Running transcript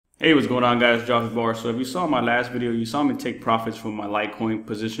Hey, what's going on, guys? Josh Bar. So if you saw my last video, you saw me take profits from my Litecoin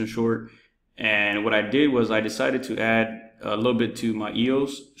position short. And what I did was I decided to add a little bit to my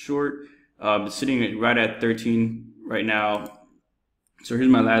EOS short. It's sitting right at 13 right now. So here's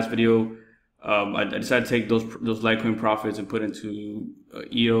my last video. I decided to take those Litecoin profits and put into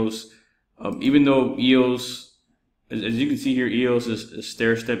EOS. Even though EOS, as you can see here, EOS is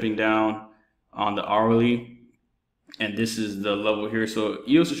stair stepping down on the hourly. And this is the level here. So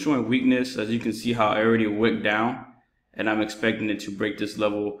EOS is showing weakness, as you can see how I already wicked down, and I'm expecting it to break this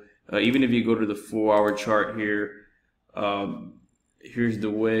level. Even if you go to the 4-hour chart here, here's the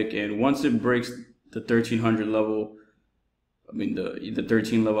wick, and once it breaks the 1300 level, I mean the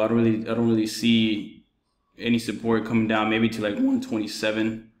 13 level, I don't really see any support coming down, maybe to like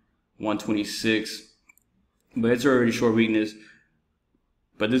 127, 126, but it's already short weakness.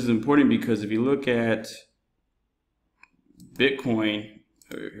 But this is important because if you look at Bitcoin,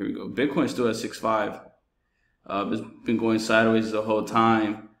 here we go. Bitcoin's still at 6.5. It's been going sideways the whole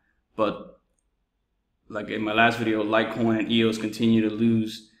time, but like in my last video, Litecoin and EOS continue to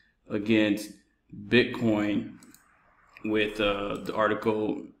lose against Bitcoin. With the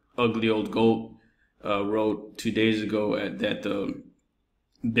article Ugly Old Goat wrote 2 days ago that the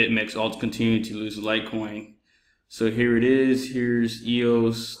BitMEX alts continue to lose Litecoin. So here it is. Here's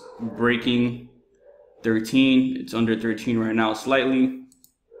EOS breaking 13. It's under 13 right now slightly.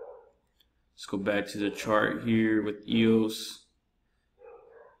 Let's go back to the chart here with EOS.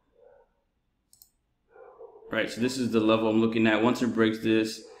 Right, so this is the level I'm looking at. Once it breaks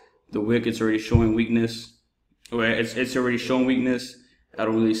this, the wick, it's already showing weakness. It's already showing weakness. I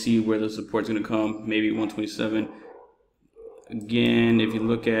don't really see where the support's gonna come. Maybe 127. Again, if you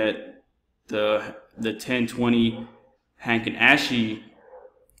look at the 1020 Hank and Ashy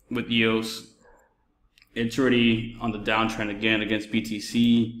with EOS, it's already on the downtrend again against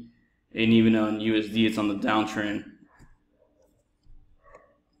BTC, and even on USD, it's on the downtrend.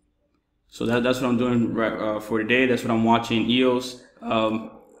 So that's what I'm doing right for today. That's what I'm watching EOS.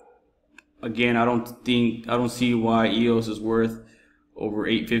 Again, I don't see why EOS is worth over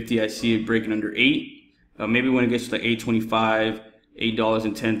 850. I see it breaking under 8. Maybe when it gets to like 825,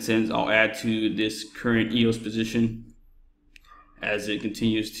 $8.10, I'll add to this current EOS position as it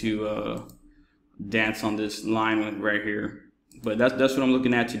continues to dance on this line right here. But that's what I'm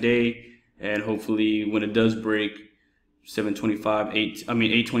looking at today, and hopefully when it does break 825,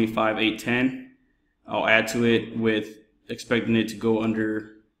 810, I'll add to it with expecting it to go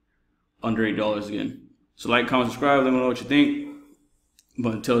under $8 again. So like, comment, subscribe, let me know what you think.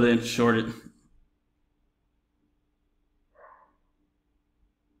 But until then, short it.